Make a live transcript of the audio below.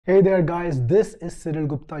Hey there guys, this is Cyril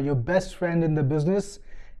Gupta, your best friend in the business,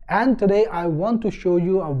 and today I want to show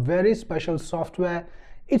you a very special software.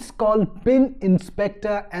 It's called Pin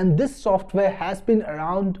Inspector, and this software has been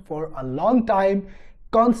around for a long time,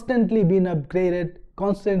 constantly being upgraded,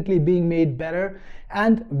 constantly being made better.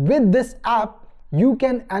 And with this app you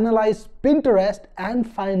can analyze Pinterest and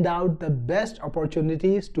find out the best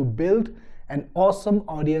opportunities to build an awesome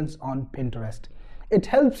audience on Pinterest. It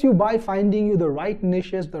helps you by finding you the right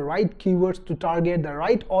niches, the right keywords to target, the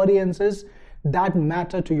right audiences that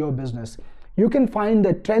matter to your business. You can find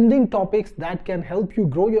the trending topics that can help you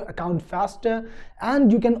grow your account faster, and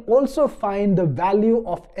you can also find the value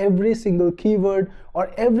of every single keyword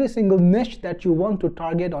or every single niche that you want to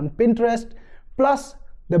target on Pinterest, plus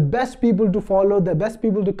the best people to follow, the best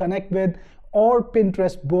people to connect with, or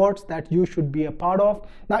Pinterest boards that you should be a part of.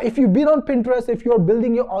 Now, if you've been on Pinterest, if you're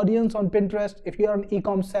building your audience on Pinterest, if you're an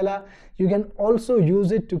e-com seller, you can also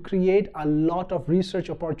use it to create a lot of research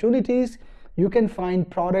opportunities. You can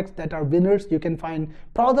find products that are winners. You can find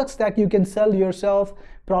products that you can sell yourself,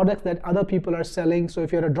 products that other people are selling. So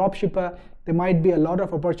if you're a drop shipper, there might be a lot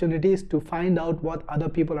of opportunities to find out what other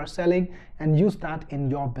people are selling and use that in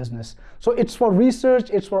your business. So it's for research,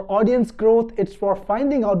 it's for audience growth, it's for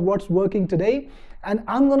finding out what's working today. And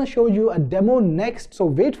I'm going to show you a demo next, so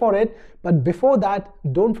wait for it. But before that,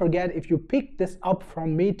 don't forget, if you pick this up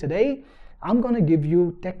from me today, I'm going to give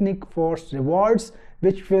you Technic Force rewards,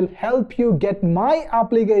 which will help you get my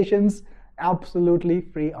applications absolutely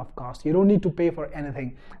free of cost. You don't need to pay for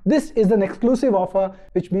anything. This is an exclusive offer,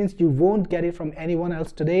 which means you won't get it from anyone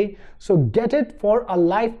else today. So get it for a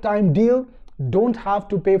lifetime deal. Don't have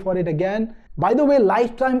to pay for it again. By the way,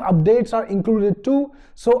 lifetime updates are included too.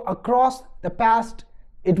 So across the past,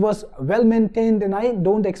 it was well maintained, and I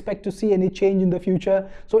don't expect to see any change in the future.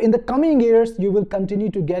 So in the coming years, you will continue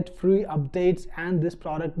to get free updates, and this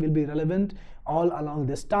product will be relevant all along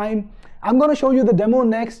this time. I'm going to show you the demo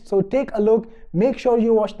next, so take a look. Make sure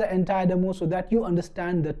you watch the entire demo so that you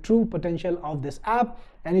understand the true potential of this app.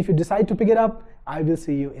 And if you decide to pick it up, I will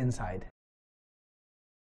see you inside.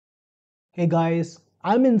 Hey guys,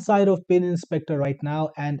 I'm inside of Pin Inspector right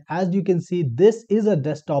now, and as you can see, this is a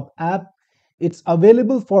desktop app. It's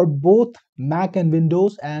available for both Mac and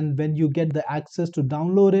Windows, and when you get the access to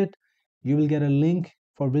download it, you will get a link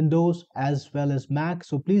for Windows as well as Mac.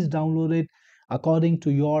 So please download it according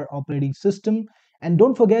to your operating system. And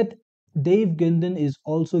don't forget, Dave Ginden is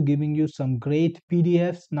also giving you some great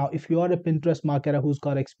PDFs. Now, if you are a Pinterest marketer who's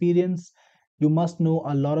got experience, you must know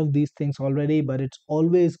a lot of these things already, but it's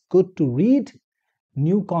always good to read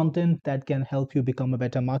new content that can help you become a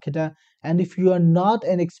better marketer. And if you are not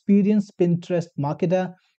an experienced Pinterest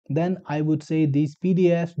marketer, then I would say these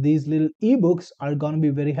PDFs, these little ebooks are going to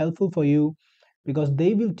be very helpful for you, because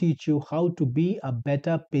they will teach you how to be a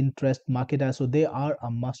better Pinterest marketer. So they are a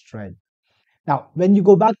must read. Now, when you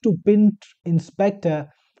go back to Pin Inspector,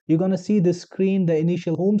 you're going to see the screen, the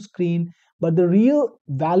initial home screen, but the real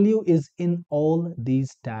value is in all these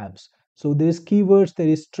tabs. So there's keywords, there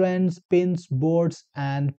is trends, pins, boards,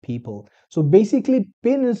 and people. So basically,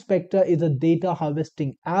 Pin Inspector is a data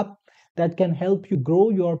harvesting app that can help you grow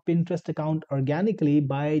your Pinterest account organically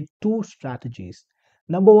by two strategies.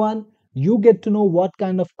 Number one, you get to know what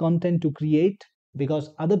kind of content to create,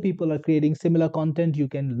 because other people are creating similar content. You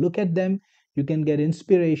can look at them, you can get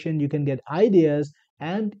inspiration, you can get ideas,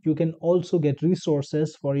 and you can also get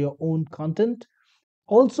resources for your own content.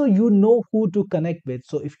 Also, you know who to connect with.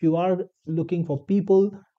 So if you are looking for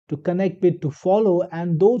people to connect with, to follow,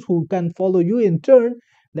 and those who can follow you in turn,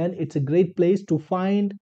 then it's a great place to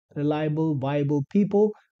find reliable, viable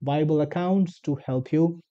people, viable accounts to help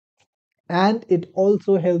you. And it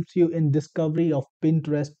also helps you in discovery of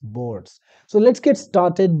Pinterest boards. So let's get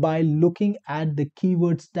started by looking at the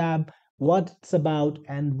keywords tab, what it's about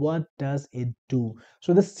and what does it do.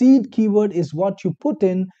 So the seed keyword is what you put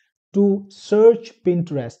in to search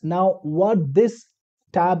Pinterest. Now, what this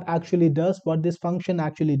tab actually does, what this function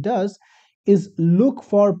actually does, is look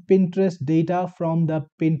for Pinterest data from the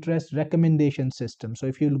Pinterest recommendation system. So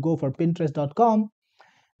if you go for pinterest.com,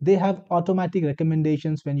 they have automatic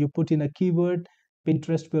recommendations. When you put in a keyword,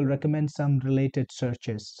 Pinterest will recommend some related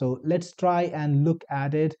searches. So let's try and look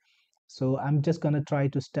at it. So I'm just going to try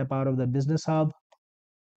to step out of the Business Hub.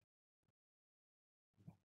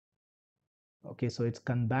 Okay, so it's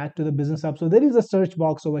come back to the Business Hub. So there is a search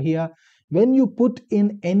box over here. When you put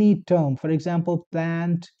in any term, for example,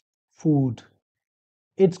 plant food,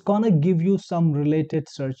 it's gonna give you some related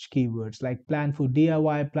search keywords like plant food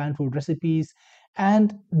DIY, plant food recipes,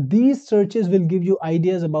 and these searches will give you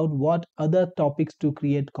ideas about what other topics to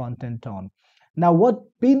create content on. Now, what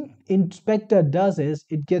Pin Inspector does is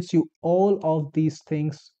it gets you all of these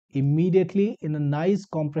things immediately in a nice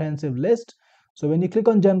comprehensive list. So when you click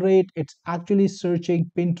on generate, it's actually searching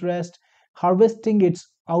Pinterest, harvesting its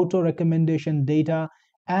auto recommendation data,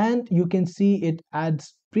 and you can see it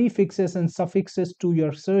adds prefixes and suffixes to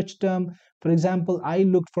your search term. For example, I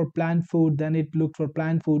looked for plant food, then it looked for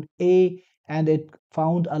plant food A, and it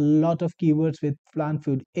found a lot of keywords with plant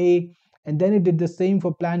food A, and then it did the same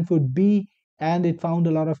for plant food B, and it found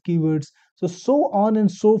a lot of keywords. So on and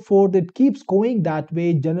so forth. It keeps going that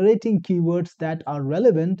way, generating keywords that are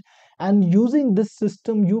relevant. And using this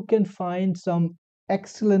system, you can find some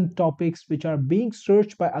excellent topics which are being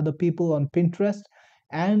searched by other people on Pinterest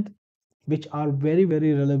and which are very,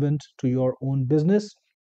 very relevant to your own business.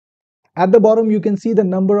 At the bottom, you can see the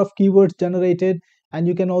number of keywords generated, and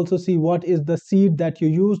you can also see what is the seed that you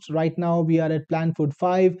used. Right now, we are at plant food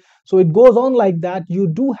 5. So it goes on like that. You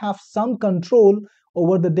do have some control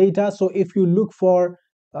over the data. So if you look for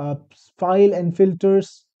uh, file and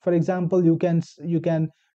filters, for example, you can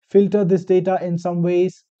filter this data in some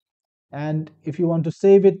ways. And if you want to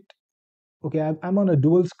save it, okay, I'm on a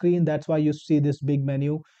dual screen, that's why you see this big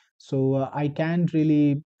menu. So I can't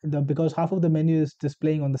really because half of the menu is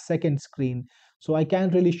displaying on the second screen, so I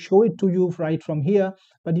can't really show it to you right from here.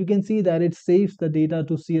 But you can see that it saves the data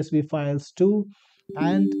to CSV files too,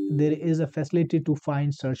 and there is a facility to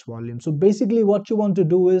find search volume. So basically what you want to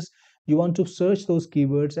do is you want to search those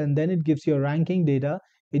keywords, and then it gives you a ranking data.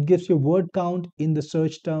 It gives you word count in the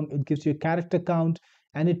search term, it gives you a character count,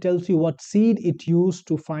 and it tells you what seed it used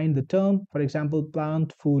to find the term. For example,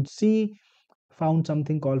 plant food C found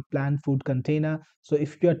something called plant food container. So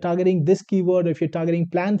if you're targeting this keyword, if you're targeting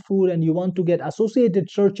plant food and you want to get associated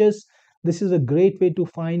searches, this is a great way to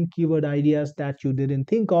find keyword ideas that you didn't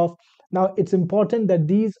think of. Now, it's important that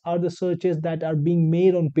these are the searches that are being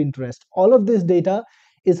made on Pinterest. All of this data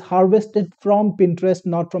is harvested from Pinterest,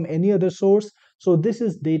 not from any other source. So this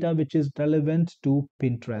is data which is relevant to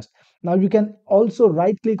Pinterest. Now you can also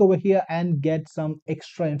right click over here and get some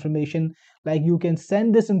extra information, like you can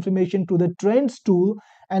send this information to the trends tool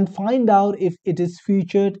and find out if it is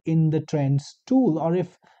featured in the trends tool, or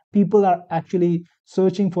if people are actually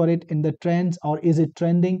searching for it in the trends, or is it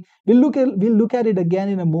trending. We'll look at it again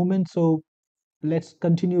in a moment. So let's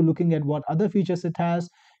continue looking at what other features it has.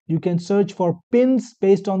 You can search for pins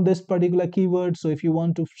based on this particular keyword. So if you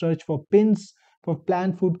want to search for pins for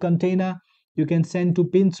plant food container, you can send to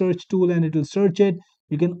pin search tool and it will search it.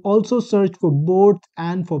 You can also search for both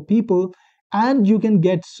and for people, and you can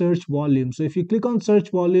get search volume. So if you click on search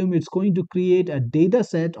volume, it's going to create a data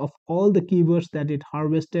set of all the keywords that it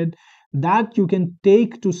harvested, that you can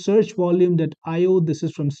take to searchvolume.io. This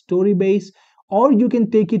is from Storybase, or you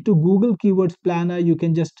can take it to Google Keywords Planner. You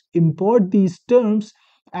can just import these terms,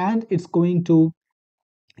 and it's going to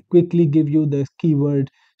quickly give you the keyword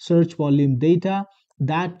search volume data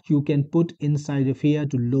that you can put inside of here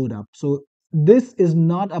to load up. So this is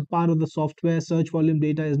not a part of the software. Search volume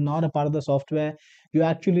data is not a part of the software. You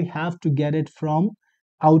actually have to get it from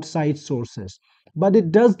outside sources, but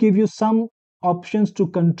it does give you some options to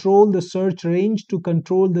control the search range, to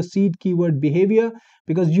control the seed keyword behavior,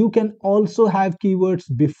 because you can also have keywords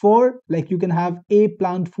before, like you can have a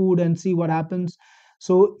plant food and see what happens.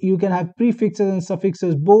 So you can have prefixes and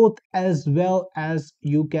suffixes both, as well as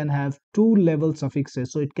you can have two level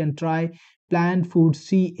suffixes. So it can try plant food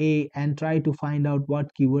CA and try to find out what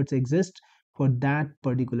keywords exist for that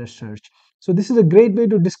particular search. So this is a great way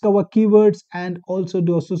to discover keywords and also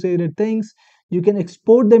do associated things. You can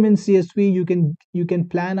export them in CSV. You can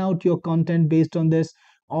plan out your content based on this,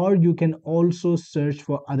 or you can also search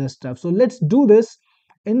for other stuff. So let's do this.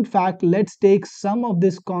 In fact, let's take some of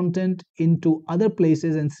this content into other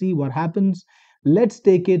places and see what happens. Let's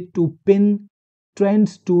take it to pin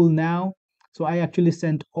trends tool now. So I actually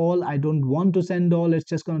sent all. I don't want to send all. It's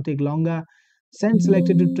just going to take longer. Send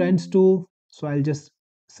selected to trends tool. So I'll just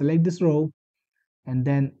select this row and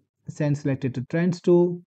then send selected to trends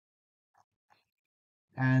tool.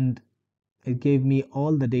 And it gave me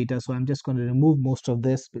all the data. So I'm just going to remove most of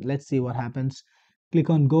this, but let's see what happens. Click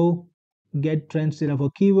on go, get trends data for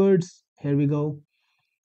keywords. Here we go.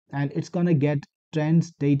 And it's going to get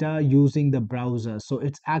trends data using the browser. So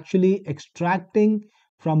it's actually extracting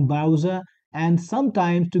from browser. And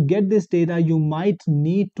sometimes to get this data, you might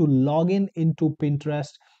need to log in into Pinterest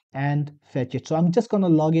and fetch it. So I'm just going to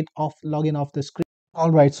log in off the screen.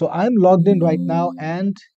 All right, so I'm logged in right now,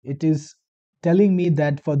 and it is telling me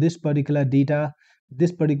that for this particular data,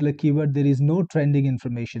 this particular keyword there is no trending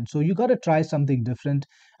information, so you got to try something different.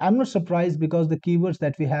 I'm not surprised because the keywords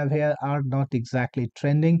that we have here are not exactly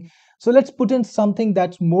trending. So let's put in something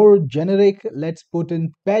that's more generic. Let's put in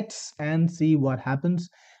pets and see what happens.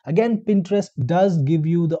 Again, Pinterest does give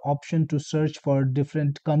you the option to search for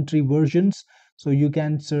different country versions, so you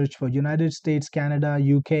can search for United States, Canada,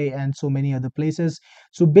 UK, and so many other places.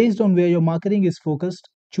 So based on where your marketing is focused,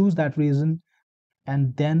 choose that reason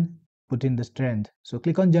and then put in this trend. So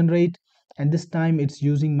click on generate, and this time it's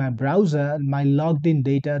using my browser, my logged in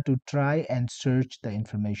data to try and search the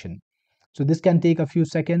information. So this can take a few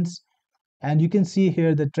seconds, and you can see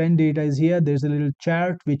here the trend data is here. There's a little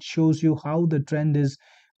chart which shows you how the trend is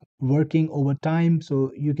working over time.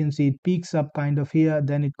 So you can see it peaks up kind of here,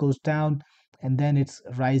 then it goes down, and then it's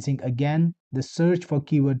rising again. The search for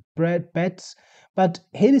keyword pets. But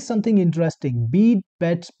here is something interesting: bead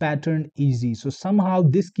pets pattern easy. So somehow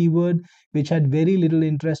this keyword, which had very little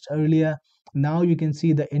interest earlier, now you can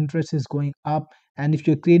see the interest is going up. And if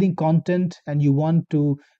you're creating content and you want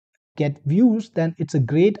to get views, then it's a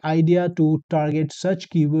great idea to target such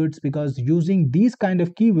keywords, because using these kind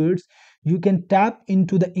of keywords you can tap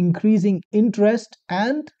into the increasing interest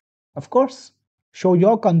and of course show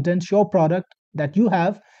your content, your product that you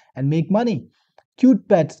have, and make money. Cute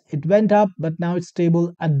pets, it went up but now it's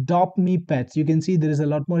stable. Adopt me pets, you can see there is a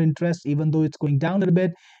lot more interest even though it's going down a little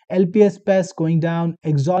bit. LPS pets going down.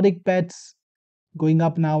 Exotic pets going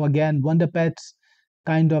up now again. Wonder pets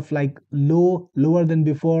kind of like lower than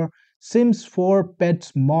before. Sims 4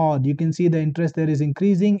 pets mod, you can see the interest there is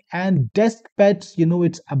increasing. And desk pets,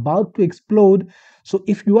 it's about to explode. So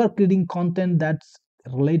if you are creating content that's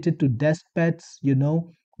related to desk pets, you know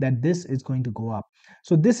that this is going to go up.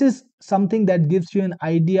 So this is something that gives you an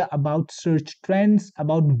idea about search trends,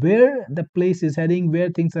 about where the place is heading, where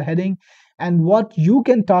things are heading, and what you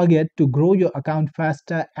can target to grow your account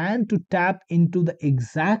faster and to tap into the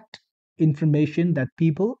exact information that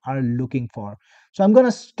people are looking for. So I'm going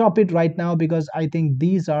to stop it right now because I think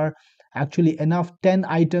these are actually enough. 10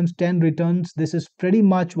 items, 10 returns. This is pretty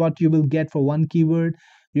much what you will get for one keyword.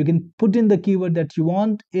 You can put in the keyword that you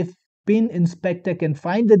want. If Pin Inspector can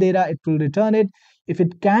find the data, it will return it. If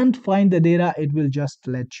it can't find the data, it will just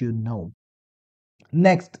let you know.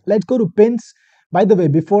 Next, let's go to pins. By the way,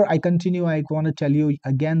 before I continue, I want to tell you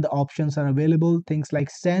again the options are available. Things like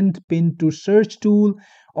send pin to search tool,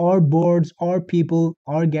 or boards, or people,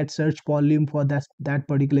 or get search volume for that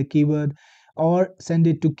particular keyword, or send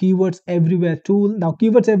it to keywords everywhere tool. Now,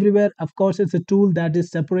 keywords everywhere, of course, it's a tool that is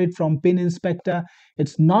separate from Pin Inspector.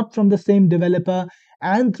 It's not from the same developer.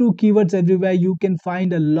 And through keywords everywhere, you can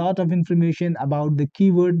find a lot of information about the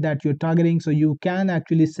keyword that you're targeting. So you can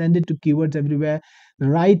actually send it to keywords everywhere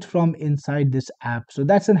right from inside this app. So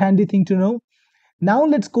that's a handy thing to know. Now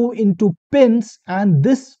let's go into pins, and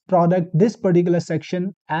this product, this particular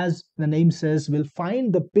section, as the name says, will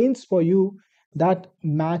find the pins for you that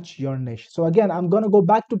match your niche. So again, I'm going to go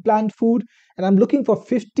back to plant food, and I'm looking for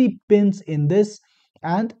 50 pins in this,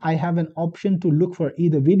 and I have an option to look for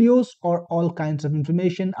either videos or all kinds of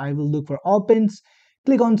information. I will look for all pins,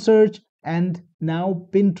 click on search, and now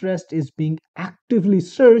Pinterest is being actively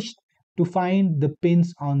searched to find the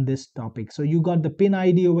pins on this topic. So you got the pin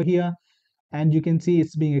ID over here, and you can see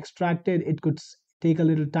it's being extracted. It could take a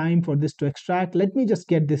little time for this to extract. Let me just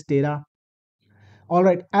get this data. All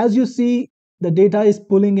right, as you see, the data is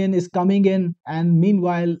pulling in, is coming in, and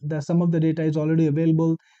meanwhile some of the data is already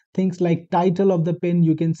available. Things like title of the pin,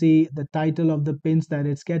 you can see the title of the pins that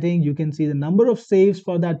it's getting. You can see the number of saves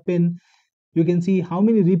for that pin. You can see how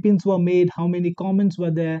many repins were made, how many comments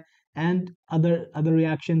were there, and other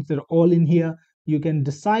reactions. They're all in here. You can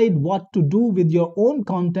decide what to do with your own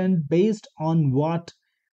content based on what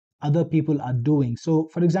other people are doing. So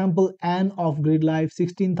for example, Anne of Grid Life,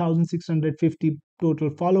 16,650 total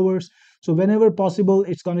followers. So whenever possible,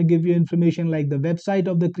 it's going to give you information like the website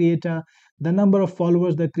of the creator, the number of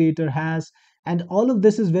followers the creator has, and all of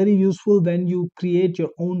this is very useful when you create your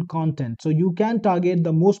own content. So you can target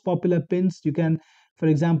the most popular pins. You can, for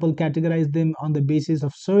example, categorize them on the basis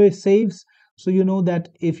of saves. So you know that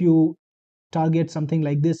if you target something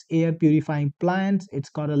like this, air purifying plants, it's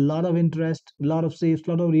got a lot of interest, a lot of saves,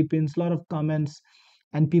 a lot of repins, a lot of comments,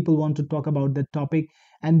 and people want to talk about that topic.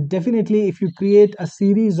 And definitely if you create a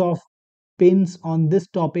series of pins on this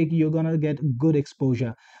topic, you're gonna get good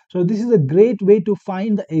exposure. So this is a great way to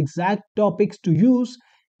find the exact topics to use,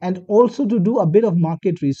 and also to do a bit of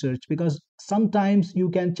market research, because sometimes you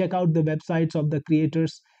can check out the websites of the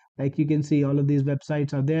creators. Like you can see all of these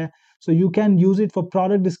websites are there, so you can use it for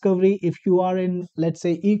product discovery if you are in, let's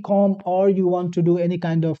say, e-com, or you want to do any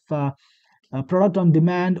kind of product on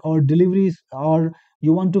demand or deliveries, or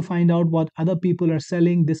you want to find out what other people are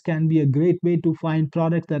selling, this can be a great way to find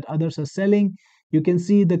products that others are selling. You can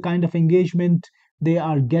see the kind of engagement they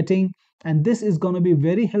are getting, and this is going to be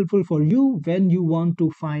very helpful for you when you want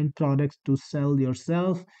to find products to sell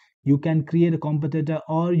yourself. You can create a competitor,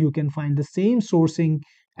 or you can find the same sourcing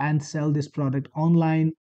and sell this product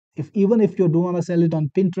online. If even if you don't want to sell it on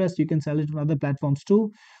Pinterest, you can sell it on other platforms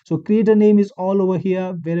too. So creator name is all over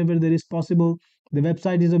here wherever there is possible. The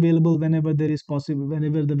website is available whenever there is possible,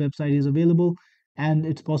 whenever the website is available, and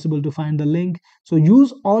it's possible to find the link. So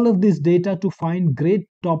use all of this data to find great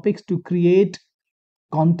topics to create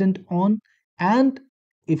content on. And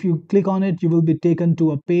if you click on it, you will be taken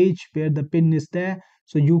to a page where the pin is there.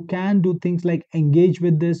 So you can do things like engage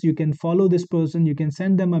with this, you can follow this person, you can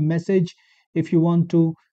send them a message if you want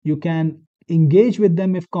to, you can engage with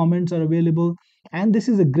them if comments are available. And this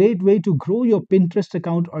is a great way to grow your Pinterest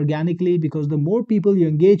account organically, because the more people you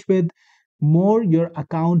engage with, more your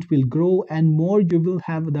account will grow, and more you will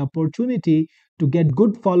have the opportunity to get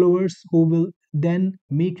good followers who will then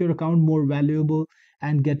make your account more valuable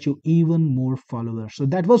and get you even more followers. So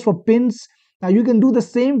that was for pins. Now you can do the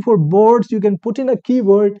same for boards. You can put in a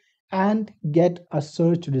keyword and get a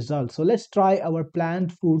search result. So let's try our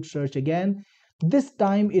plant food search again. This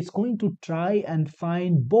time it's going to try and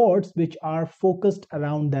find boards which are focused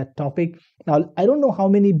around that topic. Now I don't know how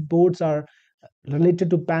many boards are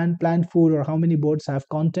related to plant food or how many boards have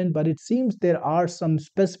content, but it seems there are some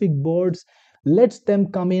specific boards. Let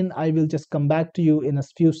them come in. I will just come back to you in a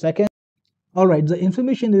few seconds. All right, the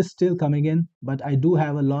information is still coming in, but I do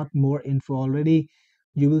have a lot more info already.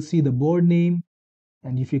 You will see the board name,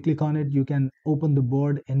 and if you click on it, you can open the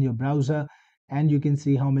board in your browser, and you can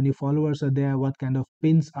see how many followers are there, what kind of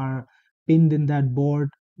pins are pinned in that board,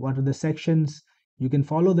 what are the sections. You can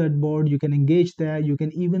follow that board, you can engage there, you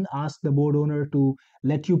can even ask the board owner to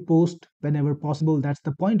let you post whenever possible. That's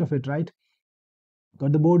the point of it, right?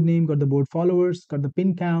 Got the board name, got the board followers, got the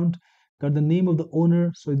pin count, got the name of the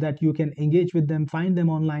owner, so that you can engage with them, find them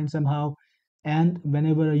online somehow. And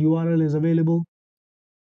whenever a URL is available,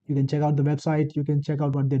 you can check out the website, you can check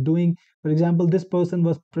out what they're doing. For example, this person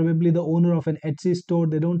was probably the owner of an Etsy store.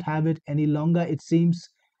 They don't have it any longer, it seems,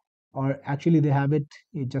 or actually they have it.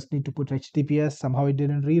 You just need to put HTTPS. Somehow it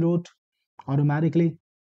didn't rewrote automatically.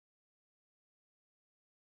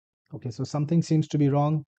 Okay, so something seems to be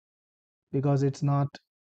wrong because it's not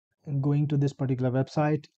going to this particular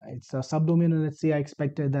website. It's a subdomain on Etsy. I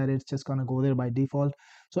expected that it's just gonna go there by default.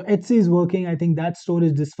 So Etsy is working. I think that store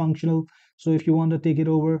is dysfunctional. So if you want to take it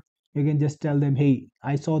over, you can just tell them, hey,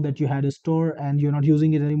 I saw that you had a store and you're not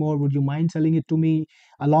using it anymore. Would you mind selling it to me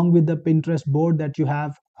along with the Pinterest board that you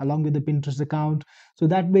have, along with the Pinterest account? So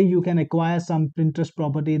that way you can acquire some Pinterest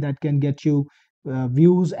property that can get you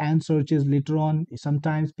views and searches later on.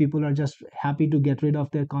 Sometimes people are just happy to get rid of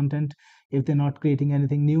their content if they're not creating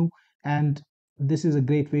anything new, and this is a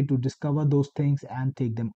great way to discover those things and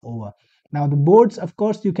take them over. Now the boards, of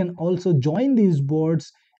course, you can also join these boards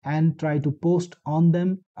and try to post on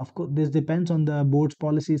them. Of course, this depends on the board's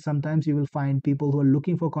policy. Sometimes you will find people who are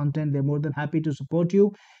looking for content, they're more than happy to support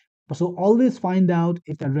you. So always find out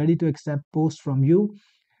if they're ready to accept posts from you.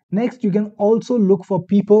 Next, you can also look for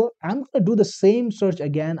people. I'm going to do the same search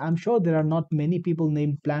again. I'm sure there are not many people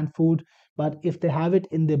named Plant Food, but if they have it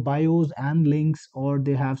in their bios and links, or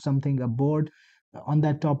they have something aboard on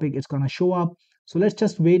that topic, it's going to show up. So let's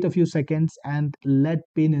just wait a few seconds and let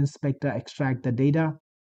Pin Inspector extract the data.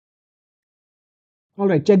 All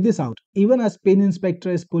right, check this out. Even as Pin Inspector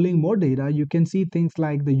is pulling more data, you can see things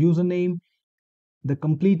like the username, the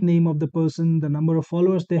complete name of the person, the number of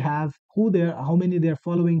followers they have, who they are, how many they are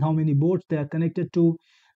following, how many boards they are connected to,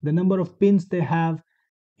 the number of pins they have,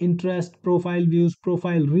 interest, profile views,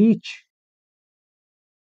 profile reach,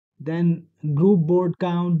 then group board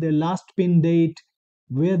count, their last pin date,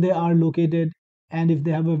 where they are located, and if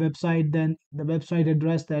they have a website, then the website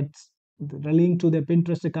address that's the link to their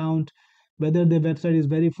Pinterest account, whether their website is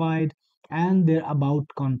verified, and their about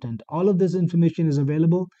content. All of this information is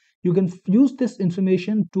available. You can use this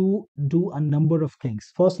information to do a number of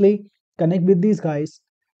things. Firstly, connect with these guys.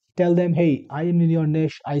 Tell them, hey, I am in your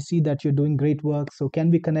niche. I see that you're doing great work. So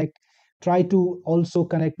can we connect? Try to also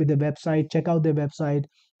connect with the website. Check out their website.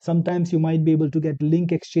 Sometimes you might be able to get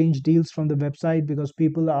link exchange deals from the website because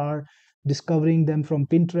people are discovering them from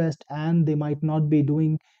Pinterest, and they might not be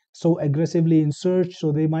doing so aggressively in search.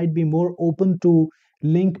 So they might be more open to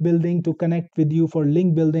link building, to connect with you for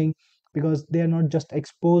link building, because they are not just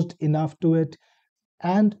exposed enough to it.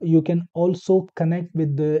 And you can also connect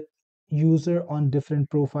with the user on different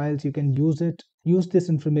profiles. You can use this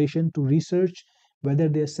information to research whether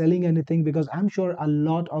they're selling anything, because I'm sure a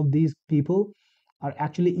lot of these people are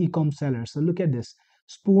actually e-com sellers. So look at this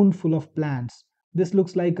spoonful of plants. This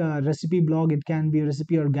looks like a recipe blog. It can be a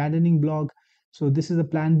recipe or gardening blog. So this is a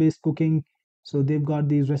plant-based cooking. So they've got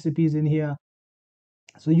these recipes in here.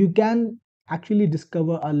 So you can actually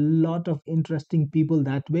discover a lot of interesting people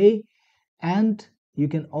that way, and you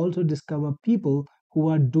can also discover people who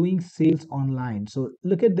are doing sales online. So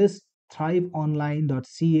look at this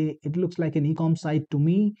thriveonline.ca. It looks like an e-com site to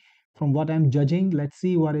me from what I'm judging. Let's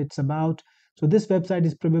see what it's about. So this website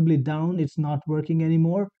is probably down, it's not working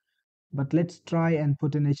anymore, but let's try and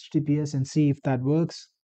put an https and see if that works.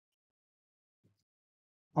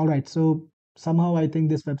 All right, so somehow I think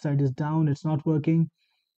this website is down, it's not working.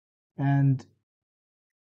 And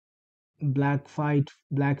Black Fight,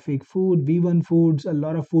 Black Fake Food, V1 Foods, a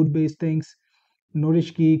lot of food based things,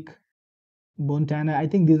 Nourish Geek, Bontana. I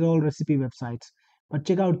think these are all recipe websites. But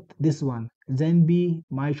check out this one, Zenbee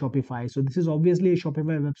My Shopify. So this is obviously a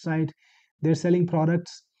Shopify website. They're selling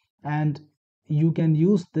products, and you can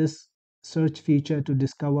use this search feature to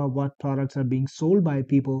discover what products are being sold by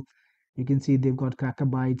people. You can see they've got Cracker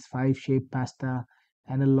Bites, Five Shape Pasta,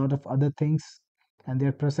 and a lot of other things. And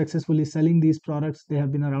they're successfully selling these products. They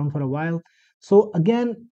have been around for a while. So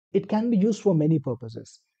again, it can be used for many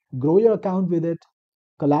purposes. Grow your account with it,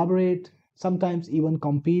 collaborate, sometimes even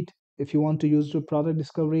compete. If you want to use the product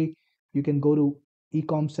discovery, you can go to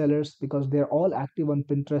e-com sellers because they're all active on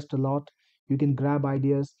Pinterest a lot. You can grab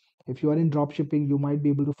ideas. If you are in dropshipping, you might be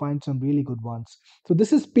able to find some really good ones. So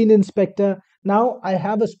this is Pin Inspector. Now I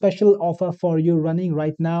have a special offer for you running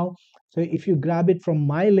right now. So if you grab it from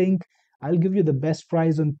my link, I'll give you the best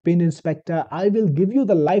price on Pin Inspector. I will give you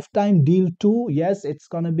the lifetime deal too. Yes, it's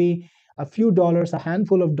gonna be a few dollars, a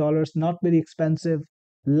handful of dollars, not very expensive.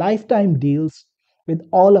 Lifetime deals with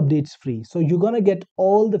all updates free. So you're going to get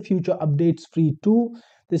all the future updates free too.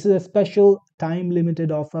 This is a special time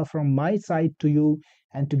limited offer from my side to you.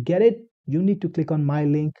 And to get it, you need to click on my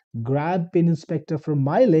link, grab Pin Inspector from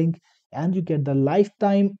my link, and you get the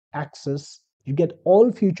lifetime access. You get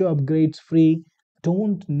all future upgrades free.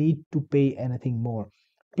 Don't need to pay anything more.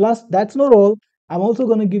 Plus, that's not all. I'm also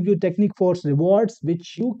going to give you Technic Force rewards,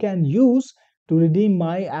 which you can use to redeem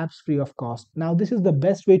my apps free of cost. Now, this is the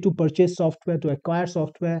best way to purchase software, to acquire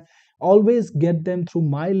software. Always get them through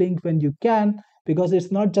my link when you can, because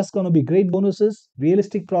it's not just going to be great bonuses,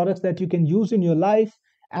 realistic products that you can use in your life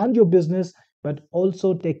and your business, but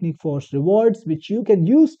also Technic Force rewards, which you can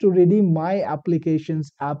use to redeem my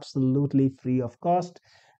applications absolutely free of cost.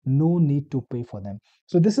 No need to pay for them.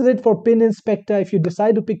 So, this is it for Pin Inspector. If you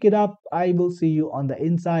decide to pick it up, I will see you on the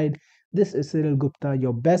inside. This is Cyril Gupta,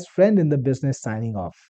 your best friend in the business, signing off.